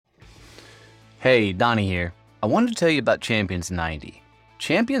Hey, Donnie here. I wanted to tell you about Champions 90.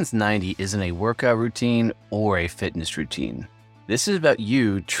 Champions 90 isn't a workout routine or a fitness routine. This is about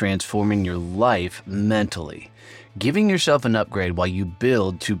you transforming your life mentally, giving yourself an upgrade while you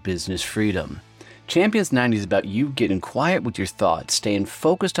build to business freedom. Champions 90 is about you getting quiet with your thoughts, staying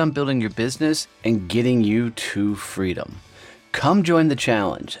focused on building your business, and getting you to freedom. Come join the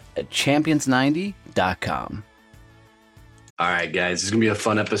challenge at champions90.com. All right, guys, this is going to be a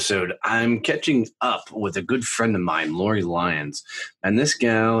fun episode. I'm catching up with a good friend of mine, Lori Lyons, and this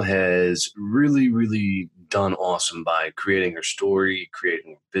gal has really done awesome by creating her story,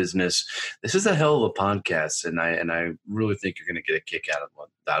 creating her business. This is a hell of a podcast, and I really think you're going to get a kick out of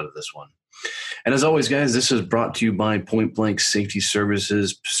this one. And as always, guys, this is brought to you by Point Blank Safety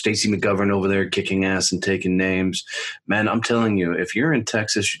Services. Stacy McGovern over there kicking ass and taking names. Man, I'm telling you, if you're in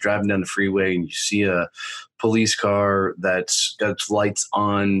Texas, you're driving down the freeway and you see a police car that's got lights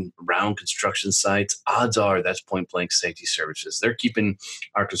on around construction sites, odds are that's Point Blank Safety Services. They're keeping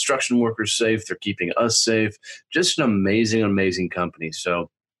our construction workers safe. They're keeping us safe. Just an amazing company.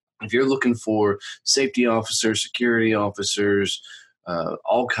 So if you're looking for safety officers, security officers,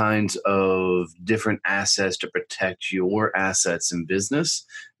 all kinds of different assets to protect your assets in business,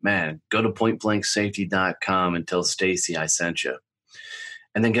 man, go to pointblanksafety.com and tell Stacy I sent you.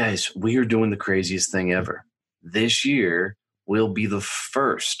 And then, guys, we are doing the craziest thing ever. This year will be the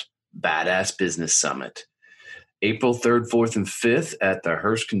first Badass Business Summit. April 3rd, 4th, and 5th at the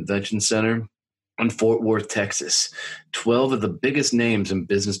Hearst Convention Center in Fort Worth, Texas. 12 of the biggest names in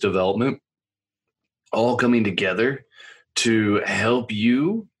business development all coming together to help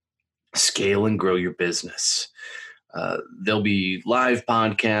you scale and grow your business. There'll be live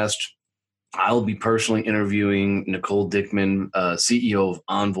podcast. I'll be personally interviewing Nicole Dickman, CEO of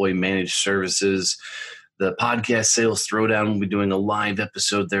Envoy Managed Services. The podcast Sales Throwdown will be doing a live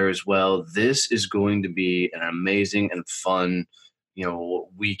episode there as well. This is going to be an amazing and fun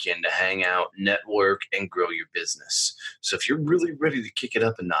weekend to hang out, network, and grow your business. So if you're really ready to kick it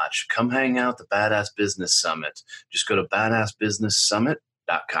up a notch, come hang out at the Badass Business Summit. Just go to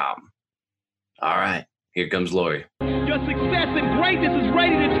badassbusinesssummit.com. All right, here comes Lori. Your success and greatness is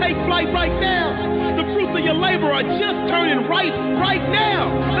ready to take flight right now. The fruits of your labor are just turning right now.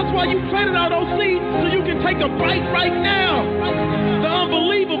 That's why you planted all those seeds so you can take a bite right now. The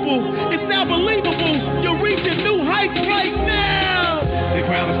unbelievable is now believable. You're reaching new heights right now. The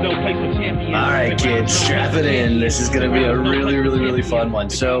crown is no place for champions. All right, kids, strap it in. This is going to be a really fun one.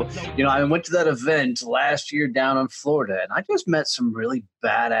 So, I went to that event last year down in Florida, and I just met some really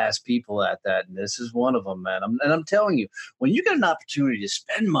badass people at that, and this is one of them, man. I'm telling you, when you get an opportunity to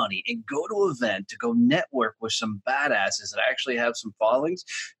spend money and go to an event, to go network with some badasses that actually have some followings,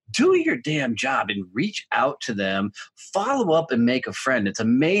 do your damn job and reach out to them, follow up and make a friend. It's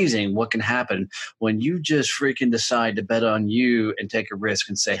amazing what can happen when you just freaking decide to bet on you and take a risk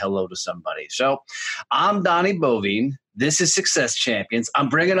and say hello to somebody. So I'm Donnie Bovine. This is Success Champions. I'm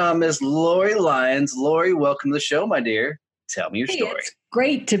bringing on Miss Lori Lyons. Lori, welcome to the show, my dear. Tell me your story. It's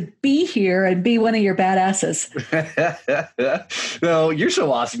great to be here and be one of your badasses. No, you're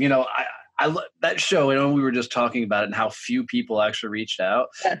so awesome. I that show, we were just talking about it and how few people actually reached out.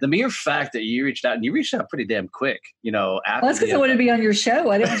 Yeah. The mere fact that you reached out, and you reached out pretty damn quick, after that's because I wanted to be on your show.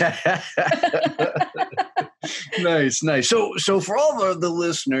 I didn't. Nice. So for all of the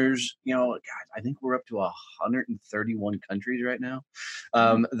listeners, God, I think we're up to 131 countries right now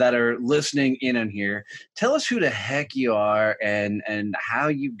that are listening in on here. Tell us who the heck you are and how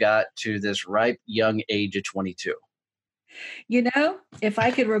you got to this ripe young age of 22. If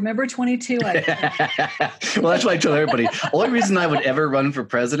I could remember 22, Well, that's why I tell everybody. Only reason I would ever run for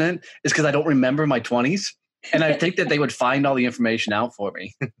president is because I don't remember my 20s. And I think that they would find all the information out for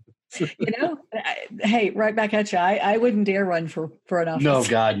me. Hey, right back at you. I wouldn't dare run for an office. No,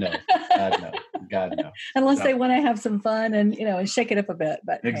 God, no. God, no. Unless they want to have some fun and, and shake it up a bit.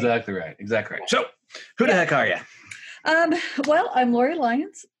 But Exactly right. So who the heck are you? Well, I'm Lori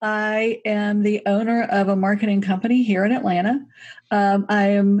Lyons. I am the owner of a marketing company here in Atlanta. I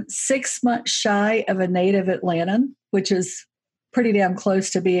am 6 months shy of a native Atlantan, which is pretty damn close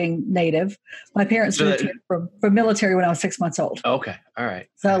to being native. My parents moved here from military when I was 6 months old. Okay. All right.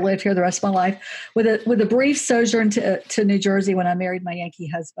 So I lived here the rest of my life with a brief sojourn to New Jersey when I married my Yankee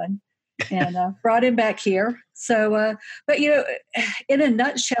husband and brought him back here. So, but in a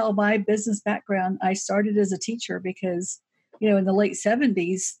nutshell, my business background, I started as a teacher because, in the late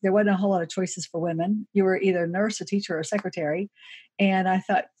 70s, there wasn't a whole lot of choices for women. You were either a nurse, a teacher, or a secretary. And I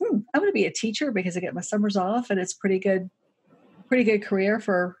thought, I'm going to be a teacher because I get my summers off and it's pretty good career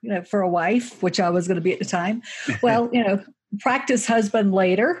for a wife, which I was going to be at the time. Well, practice husband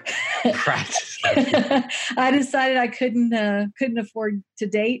later. Practice. I decided I couldn't afford to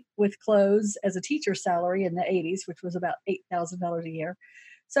date with clothes as a teacher's salary in the 80s, which was about $8,000 a year.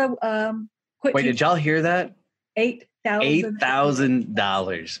 So quit. Wait, did y'all hear that?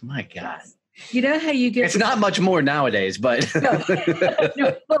 $8,000. My God. Yes. You know how you get? It's not much more nowadays, but no.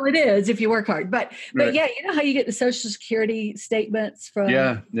 Well, it is if you work hard. But right. Yeah, you know how you get the Social Security statements from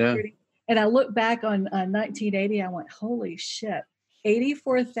Security? And I look back on 1980, I went, holy shit,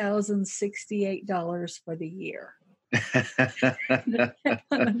 $84,068 for the year. A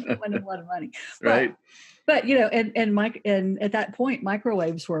lot of money, right? But and at that point,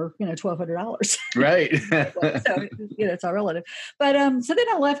 microwaves were $1,200, right? So it's all relative. But so then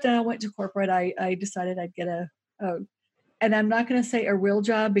I left and I went to corporate. I decided I'd get and I'm not going to say a real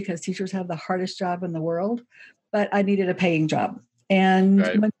job because teachers have the hardest job in the world, but I needed a paying job. And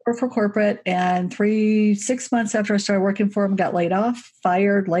went to work for corporate, and 6 months after I started working for them, got laid off. I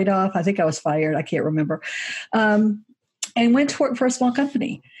think I was fired. I can't remember. And went to work for a small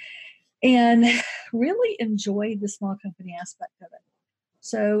company and really enjoyed the small company aspect of it.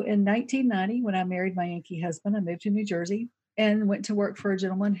 So in 1990, when I married my Yankee husband, I moved to New Jersey and went to work for a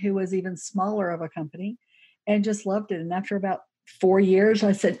gentleman who was even smaller of a company and just loved it. And after about 4 years,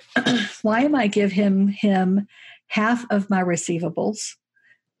 I said, why am I give him half of my receivables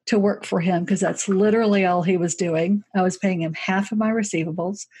to work for him? Because that's literally all he was doing. I was paying him half of my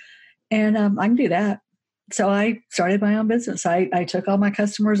receivables, and I can do that. So I started my own business. I took all my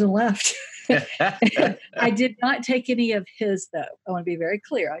customers and left. I did not take any of his, though. I want to be very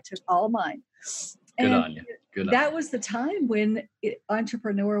clear. I took all mine. Good on you. That was the time when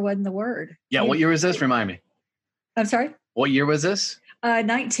entrepreneur wasn't the word. Yeah. What year was this? Remind me. I'm sorry? What year was this?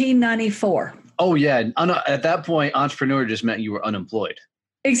 1994. Oh, yeah. At that point, entrepreneur just meant you were unemployed.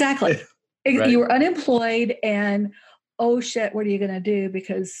 Exactly. Right. You were unemployed and, oh, shit, what are you going to do?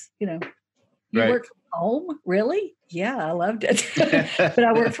 Because, you work from home. Really? Yeah, I loved it. But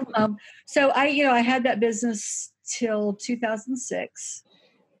I worked from home. So I had that business till 2006.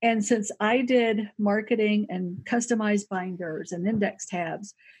 And since I did marketing and customized binders and index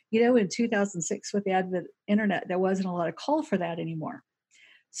tabs, in 2006 with the advent of the internet, there wasn't a lot of call for that anymore.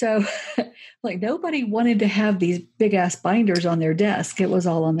 So nobody wanted to have these big ass binders on their desk. It was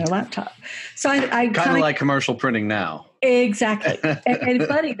all on their laptop. So I kind of like commercial printing now. Exactly. and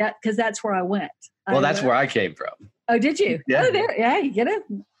funny because that's where I went. Well, that's where I came from. Oh, did you? Yeah. Oh, there. Yeah.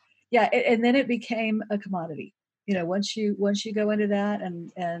 Yeah. And then it became a commodity. Once you go into that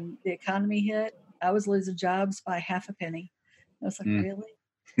and the economy hit, I was losing jobs by half a penny. I was like, really?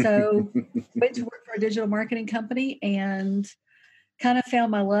 So went to work for a digital marketing company and kind of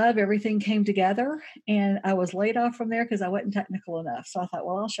found my love. Everything came together, and I was laid off from there because I wasn't technical enough. So I thought,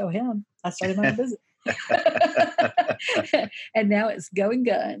 well, I'll show him. I started my own business. And now it's going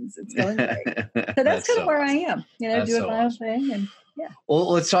guns. It's going great. So that's kind of where I am, doing my own thing. And yeah.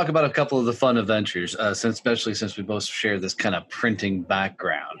 Well, let's talk about a couple of the fun adventures, especially since we both share this kind of printing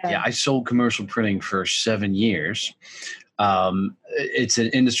background. Yeah, I sold commercial printing for 7 years. It's an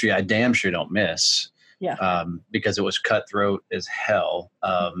industry I damn sure don't miss. Yeah. Because it was cutthroat as hell.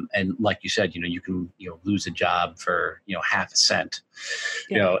 And like you said, you can, lose a job for, half a cent,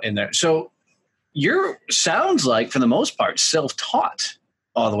 in there. So sounds like for the most part, self-taught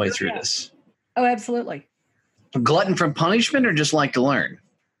all the way through this. Oh, absolutely. Glutton for punishment or just like to learn?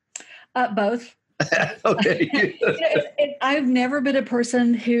 Both. Okay. I've never been a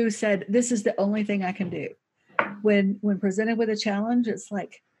person who said, this is the only thing I can do. When presented with a challenge, it's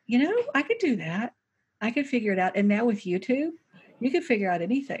like, I could do that. I could figure it out. And now with YouTube, you can figure out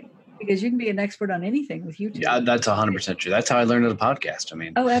anything because you can be an expert on anything with YouTube. Yeah, that's 100% true. That's how I learned the podcast. I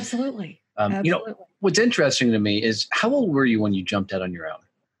mean, oh, absolutely. Absolutely. What's interesting to me is how old were you when you jumped out on your own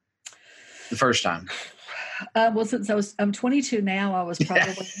the first time? Well, since I'm 22 now, I was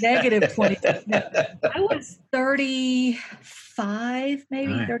probably negative 22. I was 35,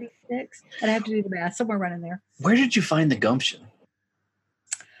 maybe right. 36. And I have to do the math somewhere running there. Where did you find the gumption?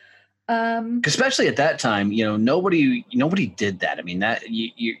 Especially at that time, nobody did that. I mean, that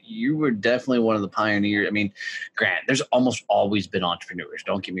you were definitely one of the pioneers. I mean, Grant, there's almost always been entrepreneurs.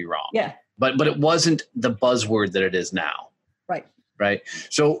 Don't get me wrong. Yeah. But it wasn't the buzzword that it is now. Right. Right.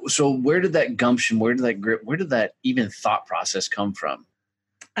 So where did that gumption, where did that grit, where did that even thought process come from?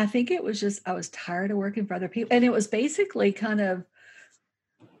 I think it was just, I was tired of working for other people. And it was basically kind of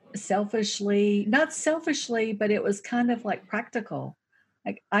not selfishly, but it was kind of like practical.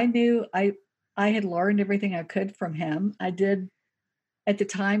 Like I knew I had learned everything I could from him. I did at the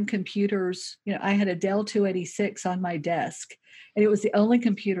time, computers, I had a Dell 286 on my desk, and it was the only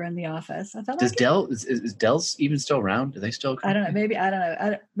computer in the office. I thought, Does Dell, is Dell's even still around? Do they still? I don't know. Maybe, I don't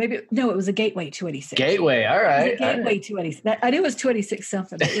know. No, it was a Gateway 286. Gateway. All right. It was a Gateway 286. I knew it was 286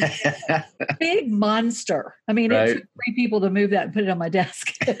 something. It was a big monster. I mean, It took 3 people to move that and put it on my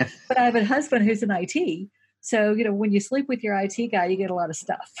desk. But I have a husband who's in IT. So, when you sleep with your IT guy, you get a lot of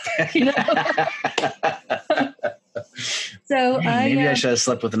stuff. So maybe I should have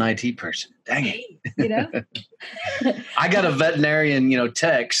slept with an IT person. Dang it. I got a veterinarian,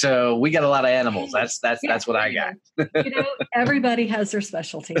 tech, so we got a lot of animals. That's what I got. Everybody has their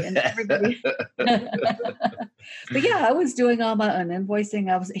specialty, and everybody. But yeah, I was doing all my own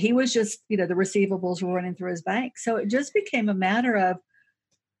invoicing. He was just, the receivables were running through his bank. So it just became a matter of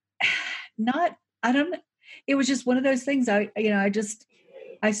it was just one of those things.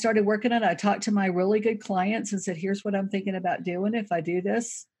 I started working on it. I talked to my really good clients and said, here's what I'm thinking about doing. If I do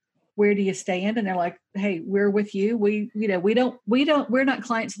this, where do you stand? And they're like, hey, we're with you. We're not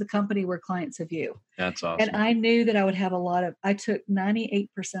clients of the company. We're clients of you. That's awesome. And I knew that I would have I took 98%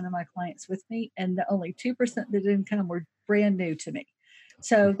 of my clients with me, and the only 2% that didn't come were brand new to me.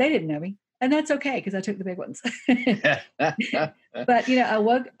 So they didn't know me, and that's okay, because I took the big ones. But,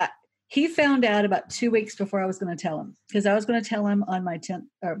 he found out about 2 weeks before I was going to tell him, because I was going to tell him on my 10th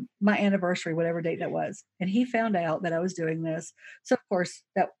or my anniversary, whatever date that was. And he found out that I was doing this. So of course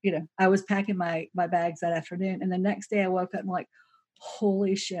that, I was packing my bags that afternoon. And the next day I woke up and like,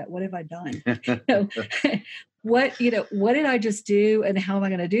 holy shit, what have I done? What did I just do? And how am I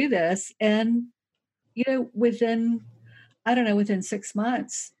going to do this? And, within 6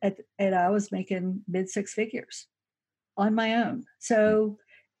 months I was making mid 6 figures on my own. So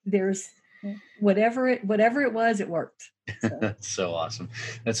there's whatever it was, it worked. So. That's so awesome.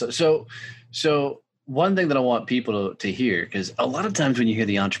 So one thing that I want people to hear, because a lot of times when you hear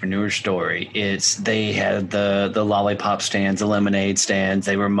the entrepreneur story, it's they had the lollipop stands, the lemonade stands,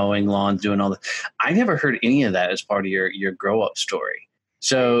 they were mowing lawns, doing all that. I never heard any of that as part of your grow up story.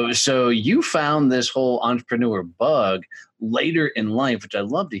 So you found this whole entrepreneur bug later in life, which I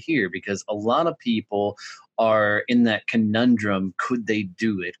love to hear, because a lot of people are in that conundrum. Could they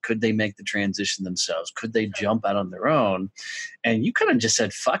do it? Could they make the transition themselves? Could they jump out on their own? And you kind of just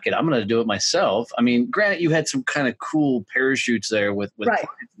said, fuck it, I'm going to do it myself. I mean, granted, you had some kind of cool parachutes there with clients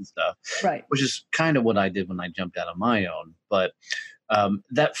and stuff, right? Which is kind of what I did when I jumped out on my own. But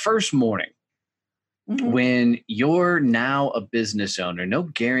that first morning, mm-hmm. when you're now a business owner, no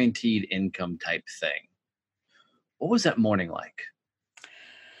guaranteed income type thing, what was that morning like?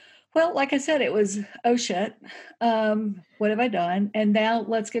 Well, like I said, it was, oh shit, what have I done? And now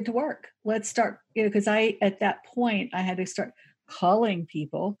let's get to work. Let's start, because at that point I had to start calling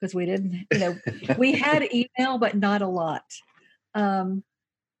people, because we didn't, we had email, but not a lot.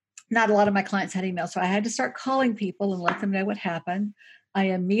 Not a lot of my clients had email. So I had to start calling people and let them know what happened. I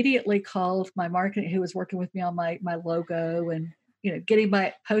immediately called my marketing, who was working with me on my logo and getting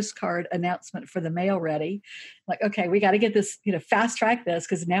my postcard announcement for the mail ready. Like, okay, we got to get this, fast track this,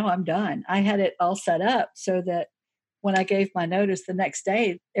 because now I'm done. I had it all set up so that when I gave my notice the next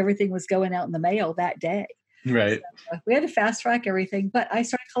day, everything was going out in the mail that day. Right. So we had to fast track everything, but I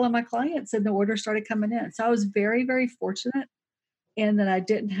started calling my clients and the orders started coming in. So I was very, very fortunate in that I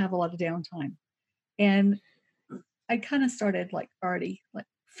didn't have a lot of downtime. And I kind of started already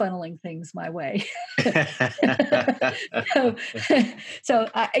funneling things my way. so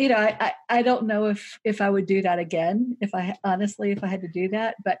I don't know if I would do that again, if I had to do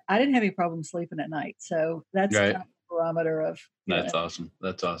that, but I didn't have any problem sleeping at night. So that's right. kind of the barometer of. That's awesome.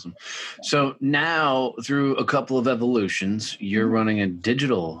 That's awesome. So now, through a couple of evolutions, you're mm-hmm. running a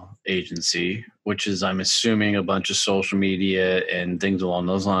digital agency, which is, I'm assuming, a bunch of social media and things along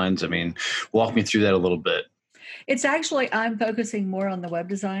those lines. I mean, walk me through that a little bit. It's actually, I'm focusing more on the web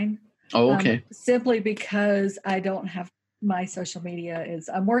design. Oh, okay. Simply because I don't have my social media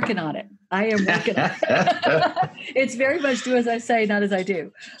I'm working on it. I am working on it. It's very much do as I say, not as I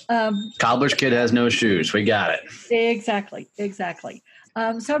do. Cobbler's kid has no shoes. We got it. Exactly.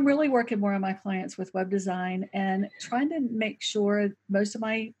 So I'm really working more on my clients with web design and trying to make sure most of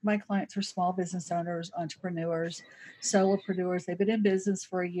my clients are small business owners, entrepreneurs, solopreneurs. They've been in business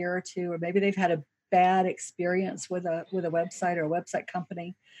for a year or two, or maybe they've had a bad experience with a website or a website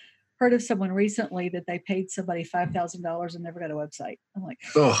company. Heard of someone recently that they paid somebody $5,000 and never got a website. I'm like,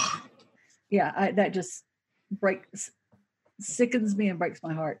 oh, yeah, that just sickens me and breaks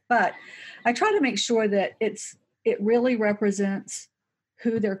my heart. But I try to make sure that it really represents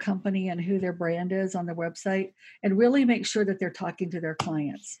who their company and who their brand is on their website, and really make sure that they're talking to their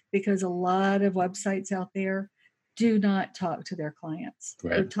clients, because a lot of websites out there, do not talk to their clients or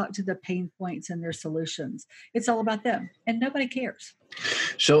Right. talk to the pain points and their solutions. It's all about them, and nobody cares.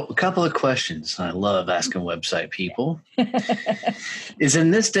 So a couple of questions I love asking website people is,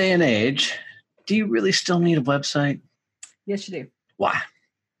 in this day and age, do you really still need a website? Yes, you do. Why?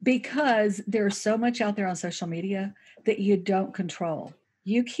 Because there's so much out there on social media that you don't control.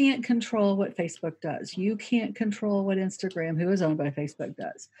 You can't control what Facebook does. You can't control what Instagram, who is owned by Facebook,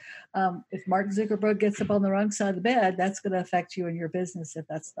 does. If Mark Zuckerberg gets up on the wrong side of the bed, that's going to affect you and your business if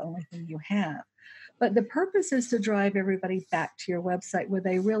that's the only thing you have. But the purpose is to drive everybody back to your website where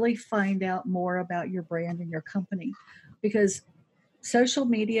they really find out more about your brand and your company. Because social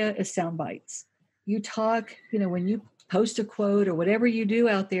media is sound bites. You talk, when you post a quote or whatever you do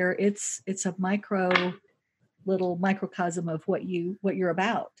out there, it's a little microcosm of what you're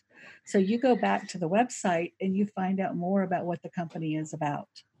about. So you go back to the website and you find out more about what the company is about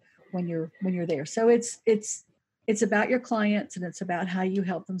when you're there. So it's about your clients, and it's about how you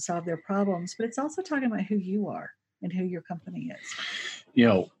help them solve their problems, but it's also talking about who you are and who your company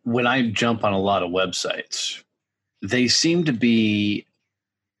is. When I jump on a lot of websites, they seem to be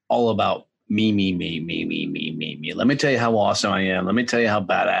all about me. Let me tell you how awesome I am. Let me tell you how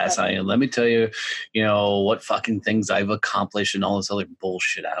badass I am. Let me tell you, what fucking things I've accomplished and all this other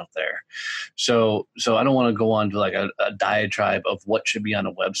bullshit out there. So I don't want to go on to like a diatribe of what should be on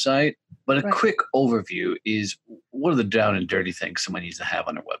a website, but a quick overview is, what are the down and dirty things somebody needs to have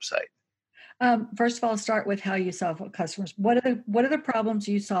on their website? First of all, start with how you solve what customers. What are the problems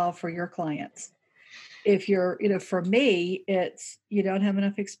you solve for your clients? If you're, for me, it's you don't have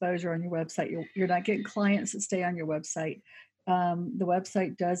enough exposure on your website. You're not getting clients that stay on your website. The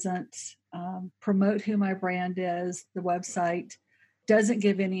website doesn't promote who my brand is. The website doesn't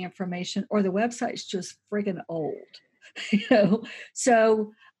give any information, or the website's just friggin' old.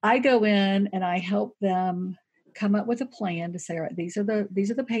 So I go in and I help them come up with a plan to say, all right, these are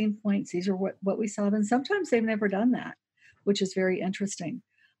the pain points. These are what we solve. And sometimes they've never done that, which is very interesting.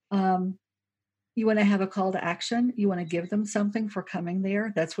 You want to have a call to action. You want to give them something for coming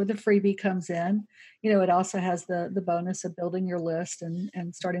there. That's where the freebie comes in. It also has the bonus of building your list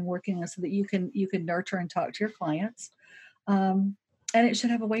and starting working so that you can nurture and talk to your clients. And it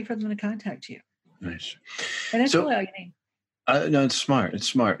should have a way for them to contact you. Nice. And that's really all you need. No, it's smart. It's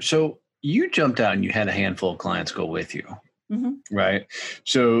smart. So you jumped out and you had a handful of clients go with you, right?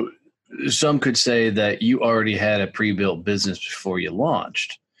 So some could say that you already had a pre-built business before you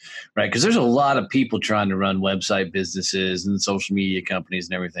launched. Right, because there's a lot of people trying to run website businesses and social media companies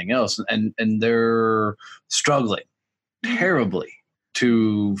and everything else, and they're struggling terribly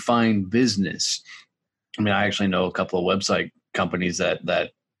to find business. I mean, I actually know a couple of website companies that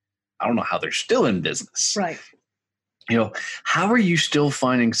I don't know how they're still in business. Right. How are you still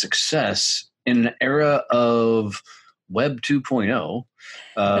finding success in an era of Web 2.0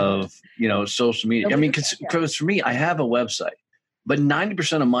 of social media? I mean, because for me, I have a website. But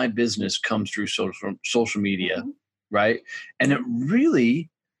 90% of my business comes through social media, right? And it really,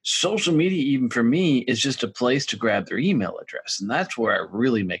 social media, even for me, is just a place to grab their email address. And that's where I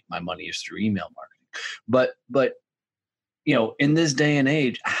really make my money, is through email marketing. But in this day and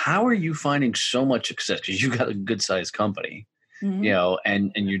age, how are you finding so much success? Because you've got a good sized company,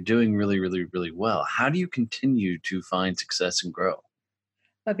 and you're doing really, really, really well. How do you continue to find success and grow?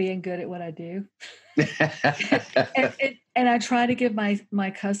 By being good at what I do. and I try to give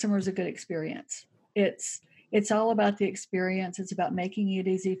my customers a good experience. It's all about the experience. It's about making it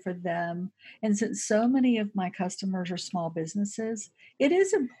easy for them. And since so many of my customers are small businesses, it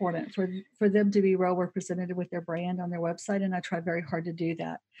is important for them to be well represented with their brand on their website. And I try very hard to do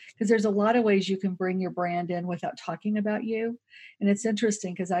that, because there's a lot of ways you can bring your brand in without talking about you. And it's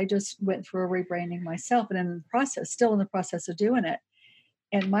interesting because I just went through a rebranding myself, and still in the process of doing it.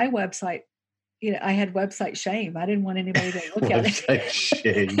 And my website, I had website shame. I didn't want anybody to look at it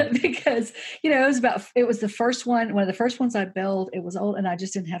shame. because, it was the first one of the first ones I built. It was old, and I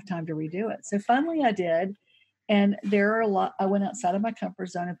just didn't have time to redo it. So finally I did. And there are I went outside of my comfort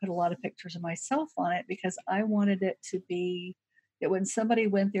zone and put a lot of pictures of myself on it, because I wanted it to be that when somebody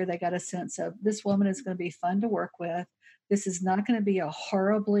went there, they got a sense of, this woman is going to be fun to work with. This is not going to be a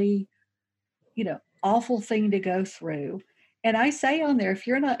horribly, awful thing to go through. And I say on there,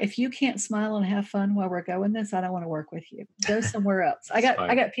 if you can't smile and have fun while we're going this, I don't want to work with you. Go somewhere else. I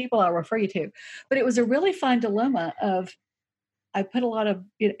got people I'll refer you to. But it was a really fun dilemma of, I put a lot of,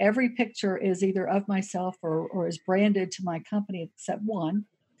 every picture is either of myself or is branded to my company except one.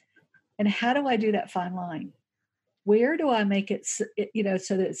 And how do I do that fine line? Where do I make it, so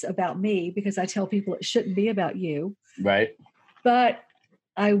that it's about me? Because I tell people it shouldn't be about you. Right. But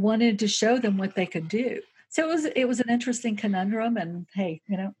I wanted to show them what they could do. So it was an interesting conundrum, and hey,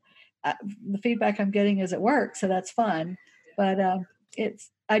 the feedback I'm getting is it works, so that's fun. But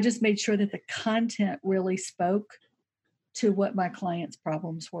I just made sure that the content really spoke to what my clients'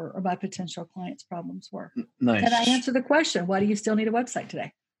 problems were, or my potential clients' problems were. Nice. And I answered the question, why do you still need a website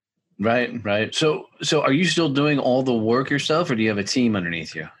today? Right. So are you still doing all the work yourself, or do you have a team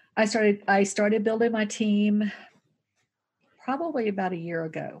underneath you? I started building my team probably about a year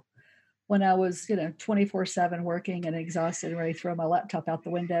ago, when I was, 24/7 working and exhausted and ready to throw my laptop out the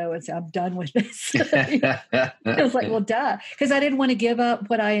window and say, I'm done with this. I was like, well, duh, because I didn't want to give up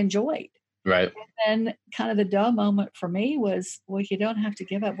what I enjoyed. Right. And then kind of the duh moment for me was, well, you don't have to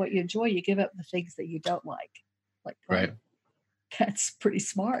give up what you enjoy. You give up the things that you don't like. Right. That's pretty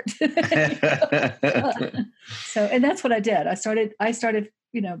smart. So, and that's what I did. I started,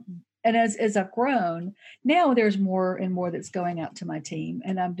 and as I've grown, now there's more and more that's going out to my team,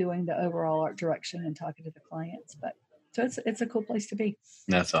 and I'm doing the overall art direction and talking to the clients. But so it's a cool place to be.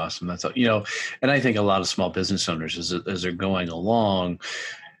 That's awesome. And I think a lot of small business owners, as they're going along,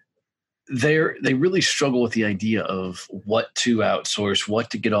 they really struggle with the idea of what to outsource, what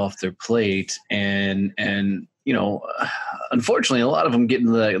to get off their plate, and unfortunately, a lot of them get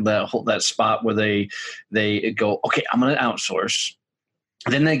into that spot where they go, okay, I'm going to outsource.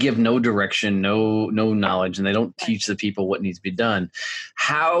 Then they give no direction, no knowledge, and they don't teach the people what needs to be done.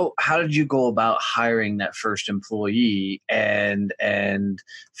 How did you go about hiring that first employee and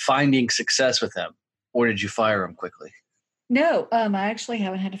finding success with them, or did you fire them quickly? No, I actually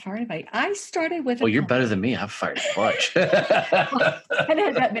haven't had to fire anybody. I started with. Well, you're better than me. I've fired a bunch. I haven't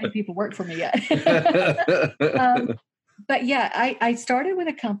had that many people work for me yet. But yeah, I started with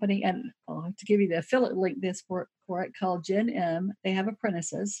a company, and I'll have to give you the affiliate link for it, called Gen M. They have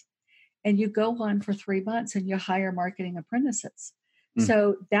apprentices, and you go on for 3 months and you hire marketing apprentices.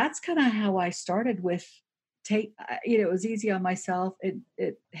 So that's kind of how I started with it was easy on myself.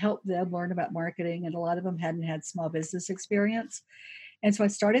 It helped them learn about marketing, and a lot of them hadn't had small business experience. And so I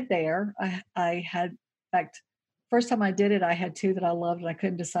started there. I had, in fact, first time I did it, I had 2 that I loved, and I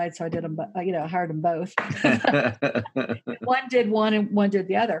couldn't decide, so I did them. I hired them both. One did one, and one did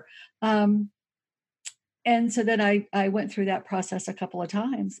the other. And so then I went through that process a couple of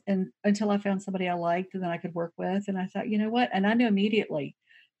times, and until I found somebody I liked and that I could work with. And I thought, you know what? And I knew immediately,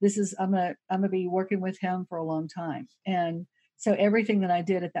 I'm gonna be working with him for a long time. And so everything that I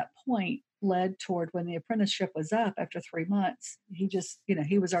did at that point led toward, when the apprenticeship was up after 3 months, he just,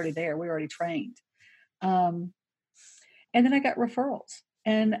 he was already there. We were already trained. And then I got referrals,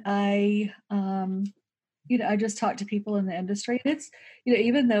 and I just talked to people in the industry. And it's,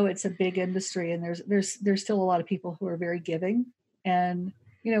 even though it's a big industry, and there's still a lot of people who are very giving, and,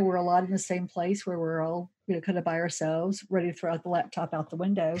 we're a lot in the same place where we're all, kind of by ourselves, ready to throw out the laptop out the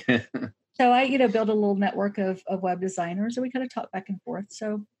window. So I, built a little network of web designers, and we kind of talk back and forth.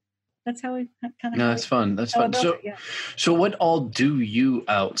 So that's how we kind of. No, that's fun. That's fun. So what all do you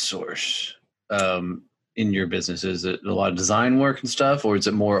outsource in your business? Is it a lot of design work and stuff, or is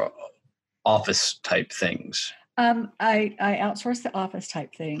it more office type things? I outsource the office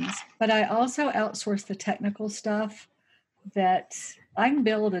type things, but I also outsource the technical stuff. That I can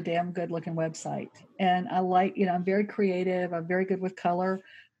build a damn good looking website, and I like, I'm very creative. I'm very good with color,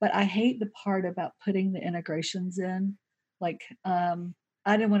 but I hate the part about putting the integrations in. Like, I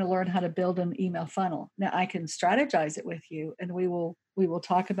didn't want to learn how to build an email funnel. Now I can strategize it with you, and we will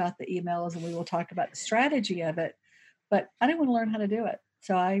talk about the emails, and we will talk about the strategy of it, but I didn't want to learn how to do it.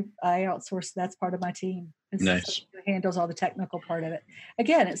 So I outsourced. That's part of my team. It's nice. Who handles all the technical part of it.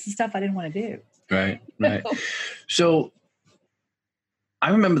 Again, it's the stuff I didn't want to do. Right. So I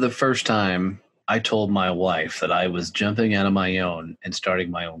remember the first time I told my wife that I was jumping out on my own and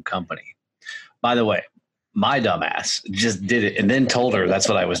starting my own company. By the way, my dumbass just did it and then told her that's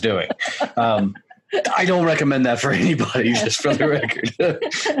what I was doing. I don't recommend that for anybody, just for the record.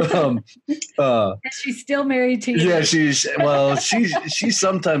 She's still married to you. Yeah, she's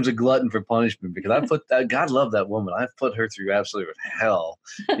sometimes a glutton for punishment, because I put that, God love that woman. I've put her through absolute hell.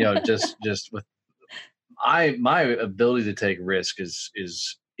 Just with my ability to take risk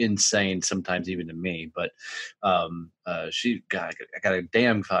is insane sometimes, even to me. But I got a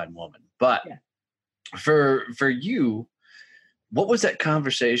damn fine woman. But for you, what was that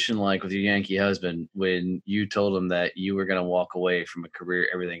conversation like with your Yankee husband when you told him that you were going to walk away from a career,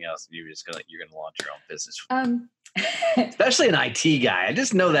 everything else, and you're going to launch your own business? Especially an IT guy. I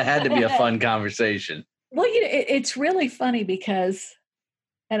just know that had to be a fun conversation. Well, it's really funny because,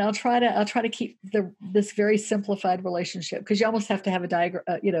 and I'll try to keep this very simplified relationship, because you almost have to have a diagram,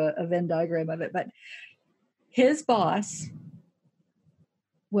 a Venn diagram of it. But his boss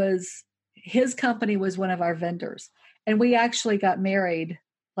his company was one of our vendors, and we actually got married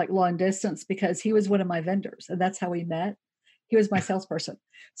like long distance because he was one of my vendors, and that's how we met. He was my salesperson.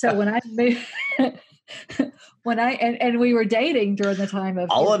 So when I moved, and we were dating during the time of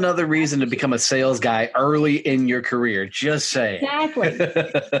another reason to become a sales guy early in your career. Just saying. Exactly.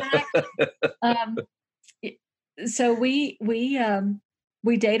 So we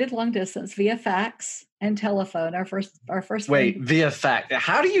dated long distance via fax and telephone. Our first. Wait, via fax.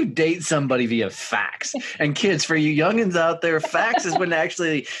 How do you date somebody via fax? And kids, for you youngins out there, fax is when they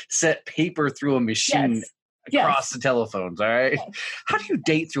actually set paper through a machine across the telephones. All right. Yes. How do you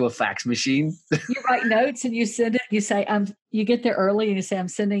date through a fax machine? You write notes and you send it. You say, you get there early and you say, I'm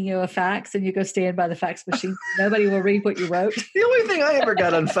sending you a fax, and you go stand by the fax machine. Nobody will read what you wrote. The only thing I ever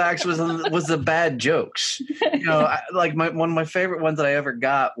got on fax was the bad jokes. You know, one of my favorite ones that I ever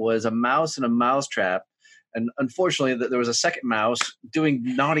got was a mouse in a mousetrap. And unfortunately, there was a second mouse doing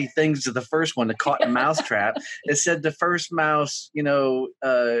naughty things to the first one that caught in a mousetrap. It said the first mouse, you know,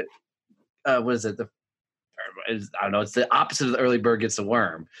 what is it? I don't know. It's the opposite of the early bird gets the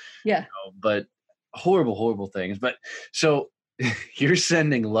worm. Yeah. You know, but horrible things. But so you're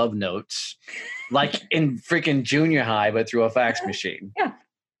sending love notes like in freaking junior high, but through a fax machine. Yeah.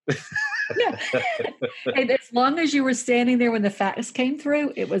 Yeah. And as long as you were standing there when the fax came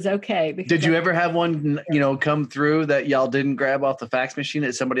through, it was okay. Did you ever have one, you know, come through that y'all didn't grab off the fax machine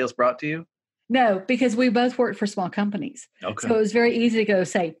that somebody else brought to you? No, because we both worked for small companies. Okay. So it was very easy to go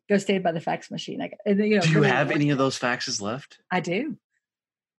stand by the fax machine. And, you know, do you have any of those faxes left? I do.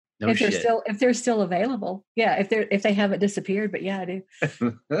 No if shit. If they're still available. Yeah. If they haven't disappeared, but yeah, I do.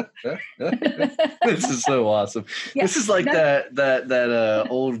 This is so awesome. Yeah, this is like that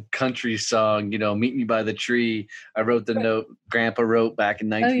old country song, you know, Meet Me by the Tree. I wrote the note Grandpa wrote back in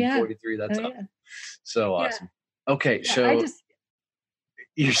 1943. That's so awesome. Yeah. Okay. Yeah, so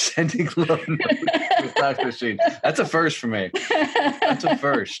you're sending love notes to the fax machine. That's a first for me. That's a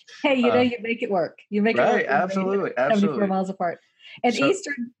first. Hey, you know, you make it work. You make it work. Absolutely. 74 miles apart. And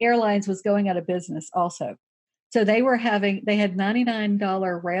Eastern Airlines was going out of business also. So they had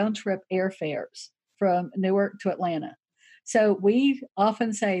 $99 round trip airfares from Newark to Atlanta. So we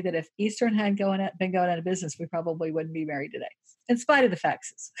often say that if Eastern hadn't been going out of business, we probably wouldn't be married today, in spite of the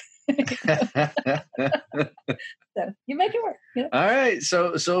faxes. So you make it work. You know? All right.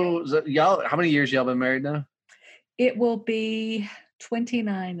 So y'all, how many years y'all been married now? It will be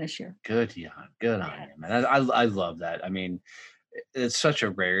 29 this year. Good on you, man. I love that. I mean, it's such a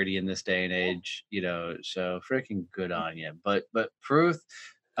rarity in this day and age, you know, so freaking good on you. But Pruth,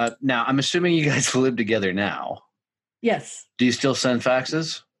 now I'm assuming you guys live together now. Yes. Do you still send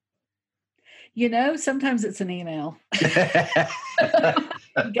faxes? You know, sometimes it's an email. You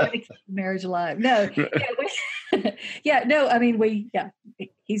gotta keep the marriage alive. No. I mean,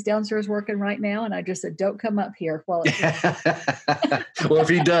 he's downstairs working right now, and I just said, don't come up here while it's Well, if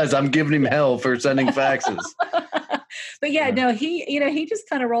he does, I'm giving him hell for sending faxes. But no, he just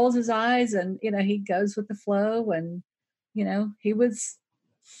kind of rolls his eyes, and, you know, he goes with the flow, and, you know, he's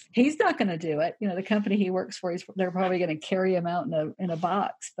not going to do it. You know, the company he works for, they're probably going to carry him out in a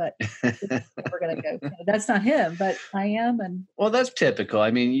box, but we're going to go. You know, that's not him, but I am. And well, that's typical.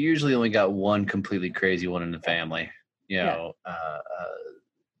 I mean, you usually only got one completely crazy one in the family. You know,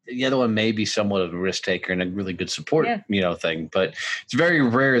 the other one may be somewhat of a risk taker and a really good support, you know, thing. But it's very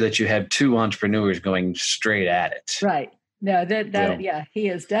rare that you have two entrepreneurs going straight at it. Right. No, he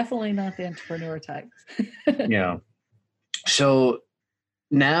is definitely not the entrepreneur type. Yeah. So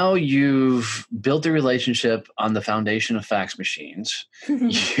now you've built a relationship on the foundation of fax machines.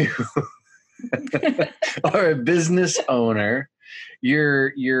 You are a business owner.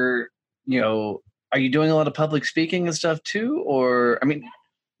 You're, you know, are you doing a lot of public speaking and stuff too? Or, I mean,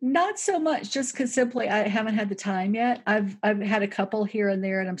 not so much, just because simply I haven't had the time yet. I've had a couple here and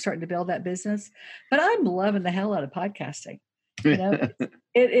there, and I'm starting to build that business. But I'm loving the hell out of podcasting. You know,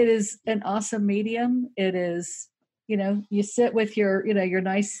 it is an awesome medium. It is, you know, you sit with your, you know, your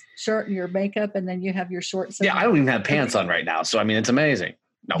nice shirt and your makeup, and then you have your shorts. Yeah, I don't even have pants on right now, so I mean, it's amazing.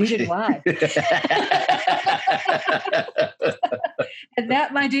 No, neither do I. And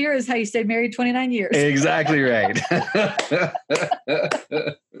that, my dear, is how you stay married 29 years. Exactly right.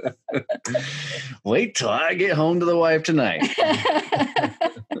 Wait till I get home to the wife tonight.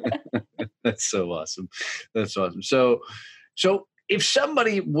 That's so awesome. That's awesome. So if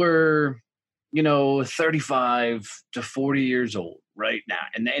somebody were, you know, 35 to 40 years old right now,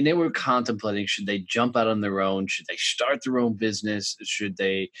 and they were contemplating, should they jump out on their own? Should they start their own business? Should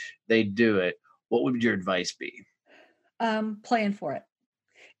they do it? What would your advice be? Plan for it.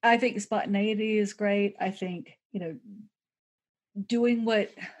 I think spontaneity is great. I think, you know, doing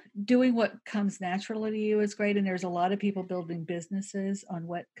what doing what comes naturally to you is great. And there's a lot of people building businesses on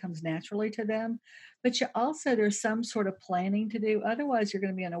what comes naturally to them. But you also, there's some sort of planning to do. Otherwise, you're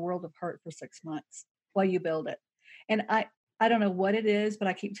going to be in a world of hurt for 6 months while you build it. And I don't know what it is, but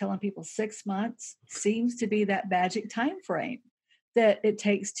I keep telling people 6 months seems to be that magic time frame that it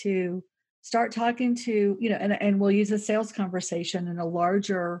takes to start talking to, and we'll use a sales conversation in a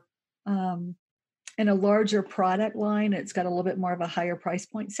larger product line. It's got a little bit more of a higher price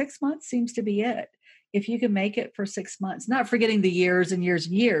point. 6 months seems to be it. If you can make it for 6 months, not forgetting the years and years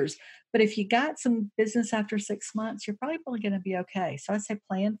and years, but if you got some business after 6 months, you're probably going to be okay. So I say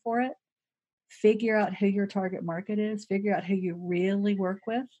plan for it. Figure out who your target market is, figure out who you really work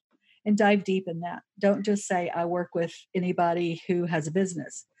with, and dive deep in that. Don't just say, I work with anybody who has a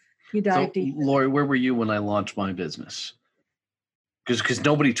business. You dive deep. Lori, where were you when I launched my business? Because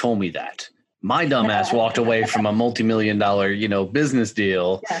nobody told me that. My dumbass walked away from a multi-million-dollar, business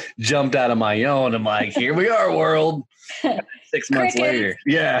deal, jumped out of my own. I'm like, here we are, world. 6 months later.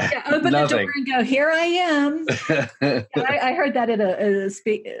 Yeah. Open the door and go, here I am. I heard that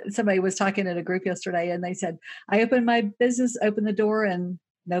at somebody was talking at a group yesterday, and they said, I opened my business, opened the door, and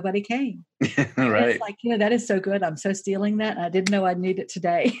nobody came. Right. It's like, that is so good. I'm so stealing that. And I didn't know I'd need it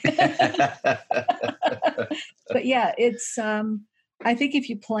today. But yeah, it's, I think if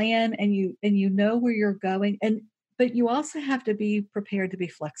you plan and you know where you're going, but you also have to be prepared to be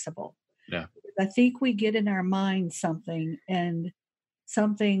flexible. Yeah. I think we get in our mind something and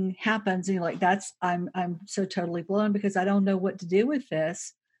something happens and you're like, I'm so totally blown because I don't know what to do with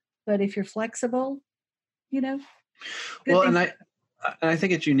this. But if you're flexible, well, and I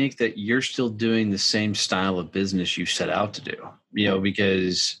think it's unique that you're still doing the same style of business you set out to do,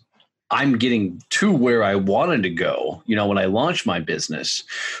 because I'm getting to where I wanted to go, when I launched my business,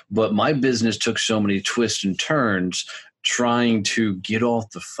 but my business took so many twists and turns trying to get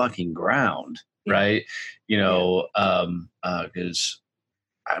off the fucking ground. Yeah. Right. Because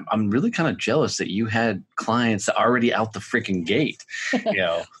I'm really kind of jealous that you had clients already out the freaking gate,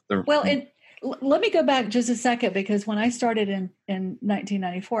 Well, let me go back just a second, because when I started in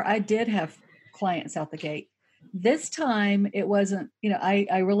 1994, I did have clients out the gate. This time it wasn't,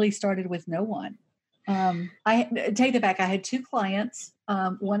 I really started with no one. I take that back. I had 2 clients,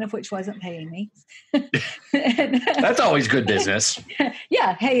 one of which wasn't paying me. That's always good business.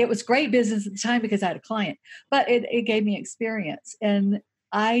 Yeah. Hey, it was great business at the time because I had a client, but it gave me experience. And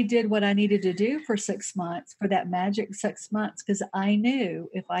I did what I needed to do for 6 months, for that magic 6 months, because I knew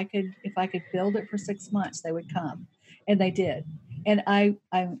if I could build it for 6 months, they would come, and they did. And I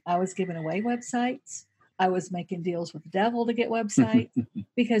was giving away websites. I was making deals with the devil to get websites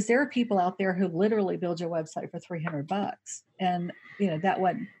because there are people out there who literally build your website for $300. And, that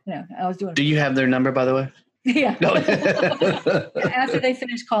wasn't, I was doing. Do you have their number, by the way? Yeah. No. After they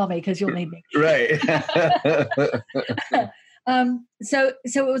finish, call me because you'll need me. Right. So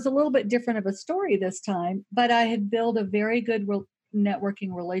it was a little bit different of a story this time, but I had built a very good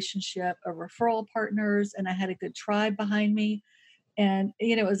networking relationship of referral partners, and I had a good tribe behind me. And,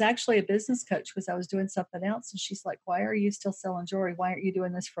 it was actually a business coach because I was doing something else. And she's like, why are you still selling jewelry? Why aren't you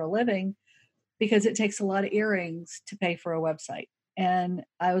doing this for a living? Because it takes a lot of earrings to pay for a website. And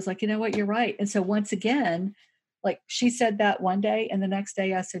I was like, you know what, you're right. And so once again, like she said that one day, and the next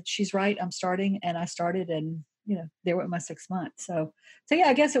day I said, she's right, I'm starting. And I started, and, there went my 6 months. So yeah,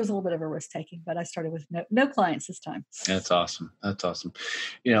 I guess it was a little bit of a risk taking, but I started with no clients this time. That's awesome.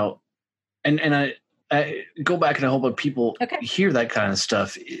 And I go back, and I hope that people hear that kind of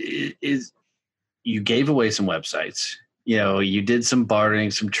stuff. Is you gave away some websites, you did some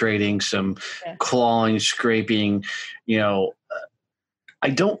bartering, some trading, some clawing, scraping. I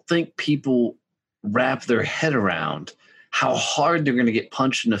don't think people wrap their head around how hard they're going to get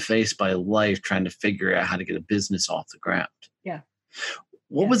punched in the face by life trying to figure out how to get a business off the ground. Yeah.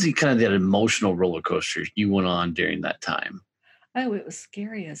 What was that emotional roller coaster you went on during that time? Oh, it was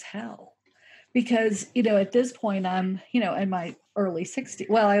scary as hell. Because, at this point I'm, in my early 60s.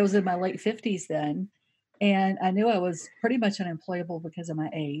 Well, I was in my late 50s then. And I knew I was pretty much unemployable because of my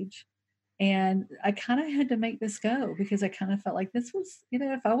age. And I kind of had to make this go because I kind of felt like this was,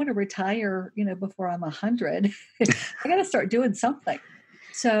 if I want to retire, before I'm 100, I got to start doing something.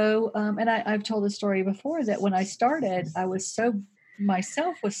 So, and I've told the story before that when I started,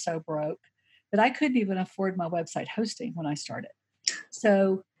 myself was so broke that I couldn't even afford my website hosting when I started.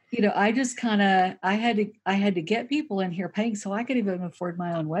 So, I just I had to get people in here paying so I could even afford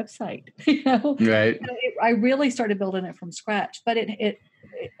my own website, Right. I really started building it from scratch, but it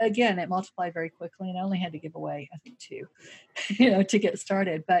multiplied very quickly, and I only had to give away, I think, 2, to get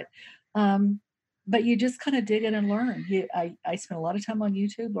started. But but you just kind of dig in and learn. I spent a lot of time on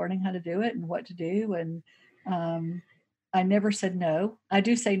YouTube learning how to do it and what to do. And I never said no. I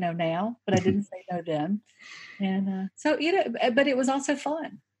do say no now, but I didn't say no then. And so, but it was also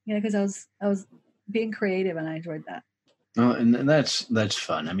fun, because I was being creative and I enjoyed that. Well, and that's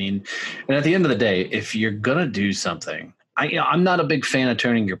fun. I mean, and at the end of the day, if you're gonna do something, I'm not a big fan of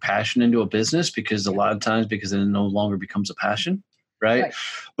turning your passion into a business, because a lot of times, because it no longer becomes a passion, right?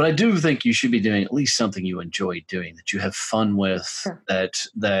 But I do think you should be doing at least something you enjoy doing, that you have fun with, sure,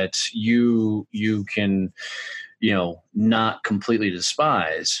 that you can, not completely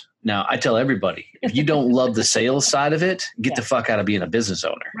despise. Now, I tell everybody, if you don't love the sales side of it, get the fuck out of being a business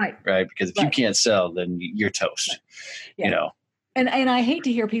owner. Right. Because if you can't sell, then you're toast, And I hate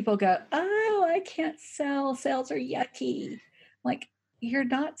to hear people go, oh, I can't sell. Sales are yucky. Like, you're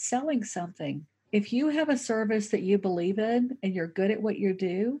not selling something. If you have a service that you believe in and you're good at what you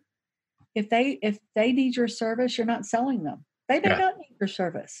do, if they need your service, you're not selling them. They may not need your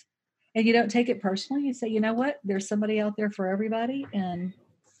service. And you don't take it personally. You say, you know what? There's somebody out there for everybody. And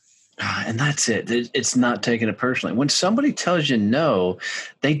that's it. It's not taking it personally. When somebody tells you no,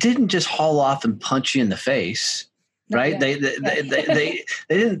 they didn't just haul off and punch you in the face, right? They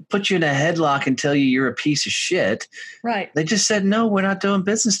didn't put you in a headlock and tell you you're a piece of shit. Right. They just said, no, we're not doing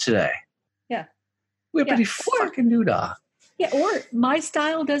business today. Yeah. Whippity fucking doodah. Yeah, or my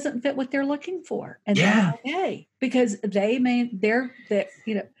style doesn't fit what they're looking for. And that's okay. Because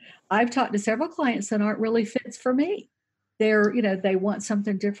I've talked to several clients that aren't really fits for me. They want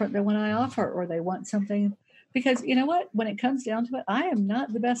something different than what I offer, or they want something, because you know what, when it comes down to it, I am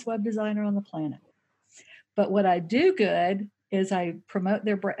not the best web designer on the planet. But what I do good is I promote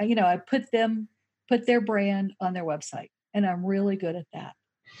their brand, I put their brand on their website, and I'm really good at that.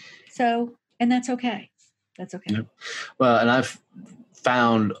 So, and that's okay. That's okay. Yep. Well, and I've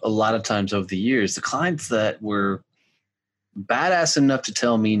found a lot of times over the years, the clients that were badass enough to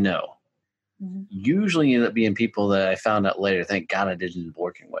tell me no, usually end up being people that I found out later, thank God I didn't end up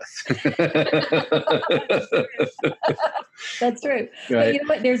working with. That's true. Right. But you know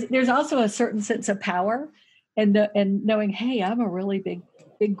what? There's also a certain sense of power and knowing, hey, I'm a really big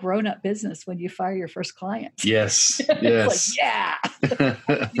grown-up business when you fire your first client. Yes. It's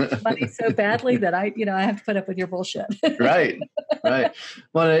like, money so badly that I have to put up with your bullshit. Right.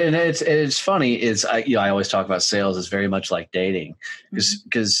 Well, and it's funny is I always talk about sales as very much like dating,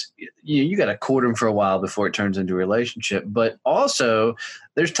 because you got to court them for a while before it turns into a relationship. But also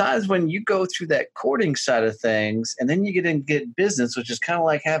there's times when you go through that courting side of things and then you get business, which is kind of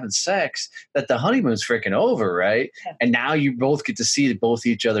like having sex, that the honeymoon's freaking over. Right. Yeah. And now you both get to see both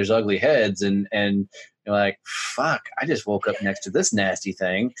each other's ugly heads and you're like, fuck, I just woke up next to this nasty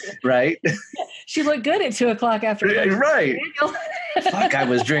thing. Right. She looked good at 2:00 after. Right. Fuck, I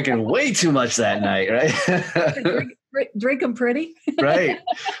was drinking way too much that night. Right. Drink them pretty. Right.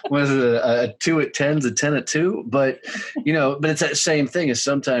 Was it a 2 at 10's a 10 at 2? But, but it's that same thing as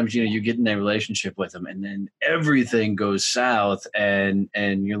sometimes, you get in a relationship with them and then everything goes south and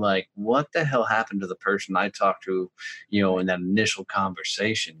you're like, what the hell happened to the person I talked to, in that initial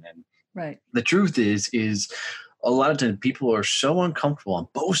conversation? And right. The truth is a lot of times people are so uncomfortable on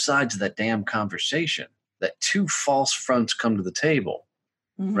both sides of that damn conversation that two false fronts come to the table.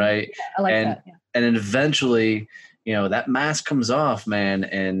 Mm-hmm. Right. Yeah, I like that. Yeah. And then eventually, that mask comes off, man.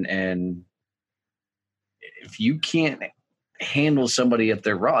 And if you can't handle somebody if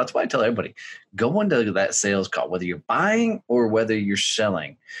they're raw, that's why I tell everybody, go into that sales call, whether you're buying or whether you're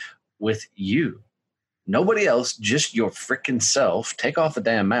selling, with you. Nobody else, just your freaking self. Take off the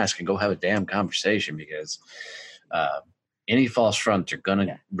damn mask and go have a damn conversation, because any false fronts are going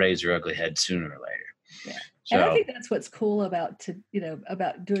to raise their ugly head sooner or later. Yeah. So, and I think that's what's cool about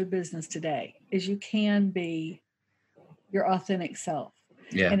doing business today is you can be your authentic self.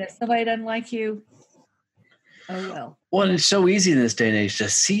 Yeah. And if somebody doesn't like you, oh well. Well, it's so easy in this day and age to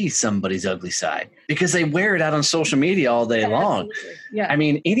see somebody's ugly side because they wear it out on social media all day long. Absolutely. Yeah. I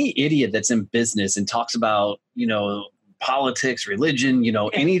mean, any idiot that's in business and talks about, politics, religion,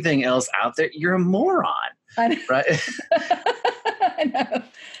 anything else out there, you're a moron. I know. Right?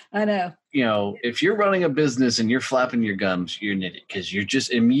 I know. If you're running a business and you're flapping your gums, you're an idiot because you're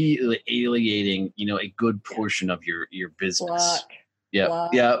just immediately alienating, a good portion of your business. Block. Yeah.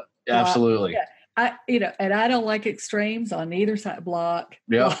 Block. Yeah. Absolutely. Yeah. And I don't like extremes on either side. Block.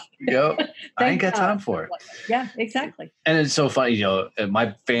 Yeah. Yep. I ain't got time for it. Yeah, exactly. And it's so funny,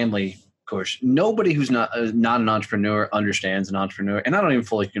 my family, of course, nobody who's not an entrepreneur understands an entrepreneur. And I don't even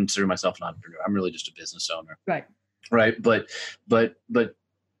fully consider myself an entrepreneur. I'm really just a business owner. Right. Right. But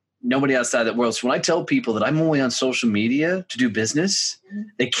nobody outside that world. So when I tell people that I'm only on social media to do business,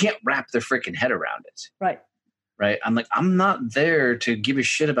 they can't wrap their freaking head around it. Right. I'm like, I'm not there to give a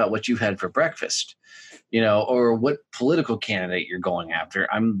shit about what you had for breakfast, or what political candidate you're going after.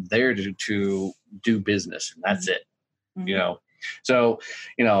 I'm there to do business, and that's it. So,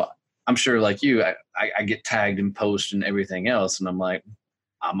 I'm sure like you, I get tagged in posts and everything else. And I'm like,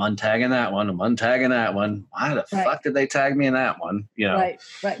 I'm untagging that one. I'm untagging that one. Why the fuck did they tag me in that one? Right.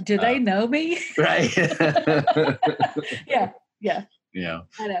 Do they know me? Right. Yeah. I know.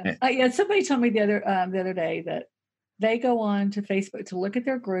 Somebody told me the other day that they go on to Facebook to look at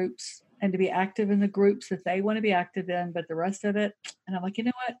their groups and to be active in the groups that they want to be active in, but the rest of it, and I'm like, you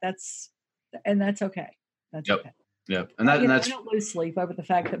know what? That's okay. That's okay. Yep. And that's, I don't lose sleep over the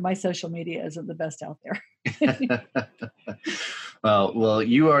fact that my social media isn't the best out there. Well,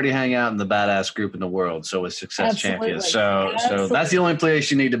 you already hang out in the badass group in the world. So is Success Champions. So that's the only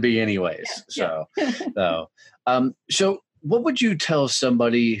place you need to be anyways. So what would you tell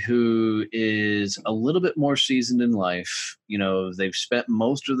somebody who is a little bit more seasoned in life? They've spent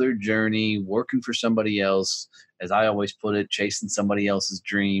most of their journey working for somebody else, as I always put it, chasing somebody else's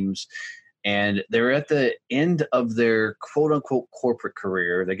dreams. And they're at the end of their quote unquote corporate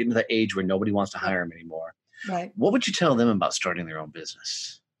career. They get into the age where nobody wants to hire them anymore. Right. What would you tell them about starting their own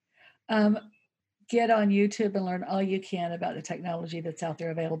business? Get on YouTube and learn all you can about the technology that's out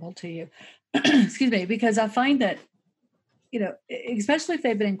there available to you. Excuse me, because I find that, especially if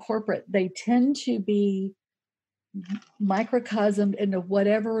they've been in corporate, they tend to be microcosmed into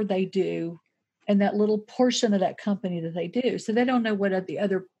whatever they do and that little portion of that company that they do. So they don't know what the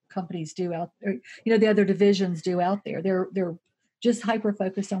other companies do out there, the other divisions do out there. They're just hyper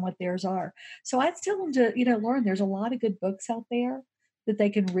focused on what theirs are. So I'd tell them to, learn. There's a lot of good books out there that they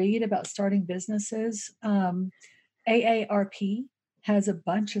can read about starting businesses. AARP has a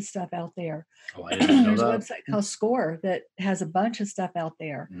bunch of stuff out there. Oh, I didn't know There's that. a website called SCORE that has a bunch of stuff out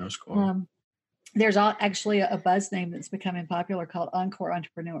there. No SCORE. There's actually a buzz name that's becoming popular called Encore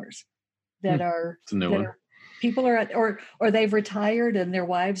Entrepreneurs that are It's a new one. People are or they've retired and their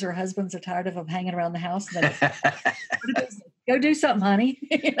wives or husbands are tired of them hanging around the house. And go do something, honey.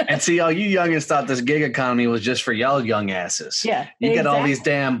 And see, all you youngins thought this gig economy was just for y'all young asses. Yeah, you got all these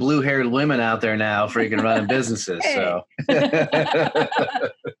damn blue-haired women out there now freaking running businesses. Hey. So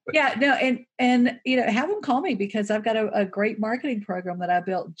yeah, no, and have them call me because I've got a great marketing program that I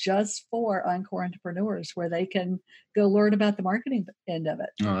built just for Encore Entrepreneurs where they can go learn about the marketing end of it.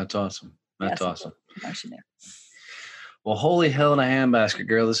 Oh, that's awesome. That's awesome. There. Well, holy hell in a handbasket,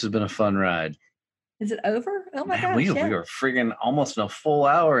 girl. This has been a fun ride. Is it over? Oh my gosh. We are freaking almost a full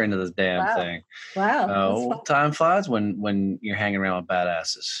hour into this damn thing. Wow. Time flies when you're hanging around with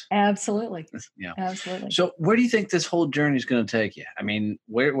badasses. Absolutely. Yeah. Absolutely. So where do you think this whole journey is going to take you? I mean,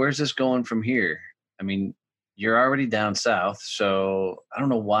 where's this going from here? I mean, you're already down south, so I don't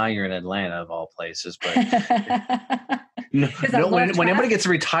know why you're in Atlanta of all places, but when everybody gets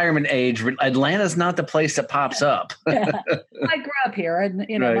retirement age, Atlanta's not the place that pops up. I grew up here, and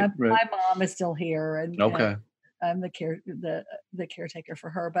my mom is still here, and I'm the caretaker for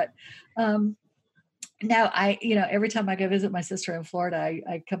her. But now every time I go visit my sister in Florida,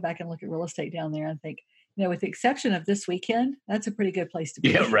 I come back and look at real estate down there and think, with the exception of this weekend, that's a pretty good place to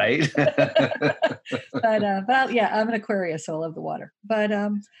be. Yeah, right. But yeah, I'm an Aquarius, so I love the water. But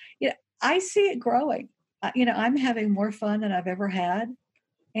I see it growing. I'm having more fun than I've ever had,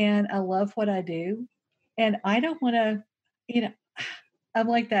 and I love what I do. And I don't want to, I'm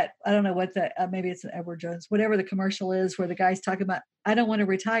like that. I don't know what maybe it's an Edward Jones, whatever the commercial is, where the guy's talking about, I don't want to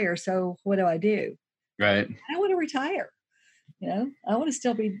retire, so what do I do? Right. I want to retire. I want to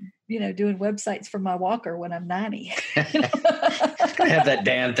still be, doing websites for my walker when I'm 90. Have that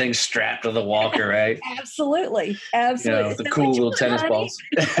damn thing strapped to the walker, right? Absolutely. The cool little tennis balls.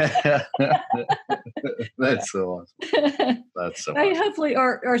 That's so awesome. That's so awesome. Hopefully,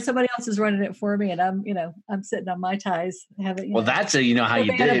 or somebody else is running it for me, and I'm sitting on my ties. Well, that's how you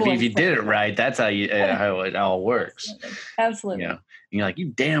did it. If you did it right, that's how it all works. Absolutely. You're like,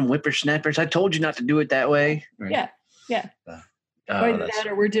 you damn whippersnappers! I told you not to do it that way. Right? Yeah.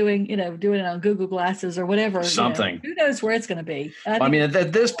 Or we're doing it on Google Glasses or whatever. Something. Who knows where it's going to be? I mean,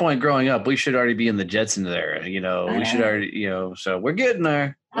 at this point, growing up, we should already be in the Jetsons era. We should already, so we're getting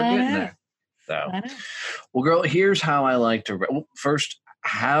there. We're getting there. So, well, girl, here's how I like to. First,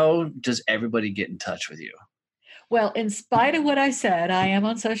 how does everybody get in touch with you? Well, in spite of what I said, I am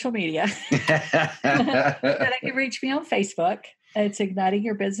on social media. But I can reach me on Facebook. It's Igniting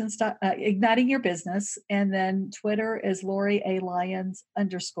Your Business, and then Twitter is Lori A. Lyons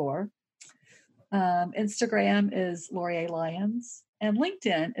 _. Instagram is Lori A. Lyons, and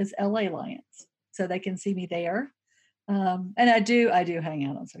LinkedIn is LA Lions. So they can see me there. And I do hang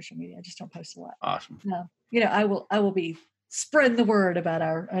out on social media. I just don't post a lot. Awesome. I will be spreading the word about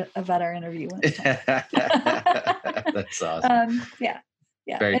our interview. That's awesome. Yeah.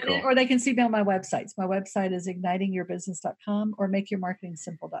 Very cool. Or they can see me on my websites. My website is ignitingyourbusiness.com or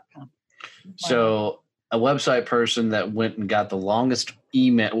makeyourmarketingsimple.com. So a website person that went and got the longest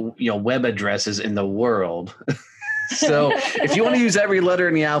email, web addresses in the world. So if you want to use every letter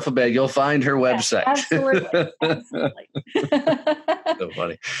in the alphabet, you'll find her website. Absolutely. So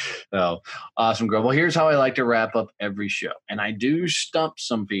funny. Oh, awesome, girl. Well, here's how I like to wrap up every show. And I do stump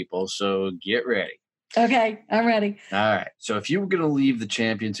some people, so get ready. Okay, I'm ready. All right. So if you were going to leave the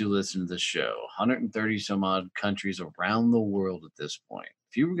champions who listen to this show, 130 some odd countries around the world at this point,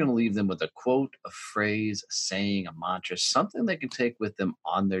 if you were going to leave them with a quote, a phrase, a saying, a mantra, something they can take with them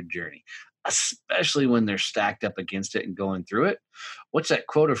on their journey, especially when they're stacked up against it and going through it, what's that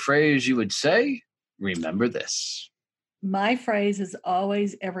quote or phrase you would say? Remember this. My phrase is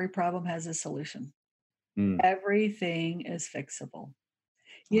always, every problem has a solution. Everything is fixable.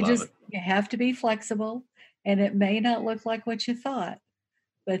 You have to be flexible, and it may not look like what you thought,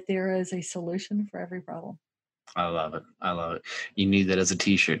 but there is a solution for every problem. I love it. You need that as a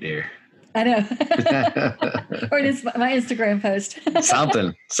t-shirt, dear. I know. Or it is my Instagram post.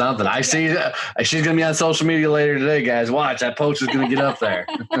 Something. I see she's going to be on social media later today, guys. Watch, that post is going to get up there.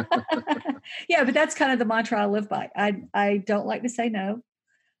 Yeah, but that's kind of the mantra I live by. I don't like to say no.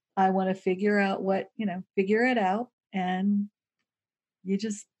 I want to figure it out. And you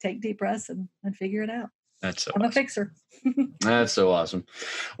just take deep breaths and figure it out. That's so I'm awesome. a fixer. That's so awesome.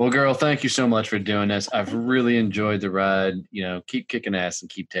 Well, girl, thank you so much for doing this. I've really enjoyed the ride. Keep kicking ass and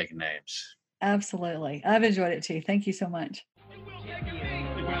keep taking names. Absolutely. I've enjoyed it too. Thank you so much.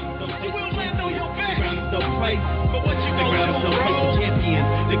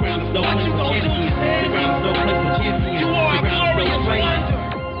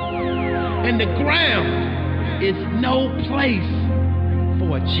 And the ground is no place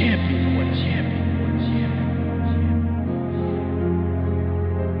for a champion.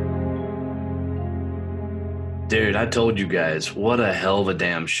 Dude, I told you guys, what a hell of a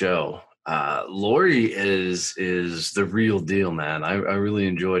damn show. Lori is the real deal, man. I really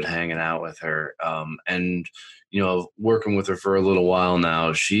enjoyed hanging out with her. And working with her for a little while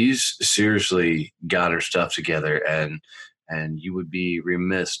now, she's seriously got her stuff together, and you would be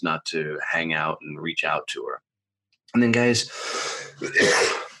remiss not to hang out and reach out to her. And then guys,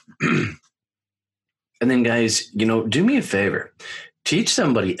 do me a favor. Teach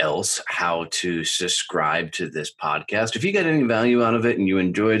somebody else how to subscribe to this podcast. If you got any value out of it and you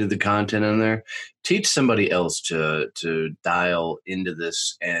enjoyed the content in there, teach somebody else to dial into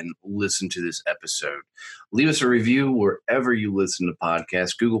this and listen to this episode. Leave us a review wherever you listen to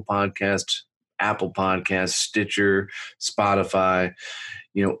podcasts, Google Podcasts, Apple Podcasts, Stitcher, Spotify,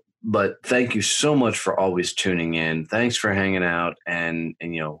 but thank you so much for always tuning in. Thanks for hanging out, and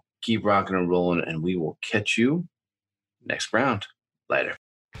keep rocking and rolling, and we will catch you next round. Later.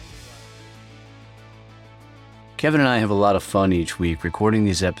 Kevin and I have a lot of fun each week recording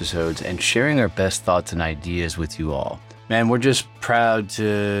these episodes and sharing our best thoughts and ideas with you all. Man, we're just proud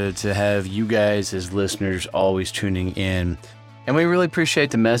to have you guys as listeners always tuning in. And we really appreciate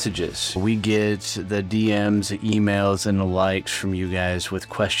the messages. We get the DMs, the emails, and the likes from you guys with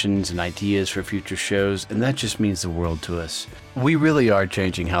questions and ideas for future shows, and that just means the world to us. We really are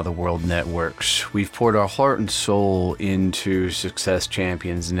changing how the world networks. We've poured our heart and soul into Success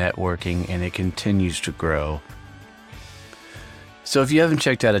Champions networking, and it continues to grow. So if you haven't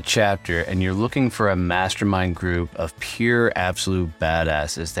checked out a chapter and you're looking for a mastermind group of pure, absolute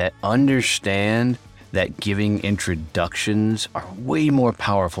badasses that understand that giving introductions are way more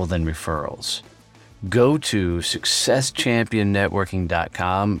powerful than referrals, go to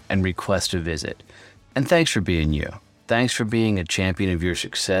successchampionnetworking.com and request a visit. And thanks for being you. Thanks for being a champion of your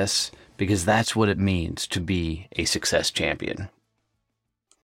success, because that's what it means to be a success champion.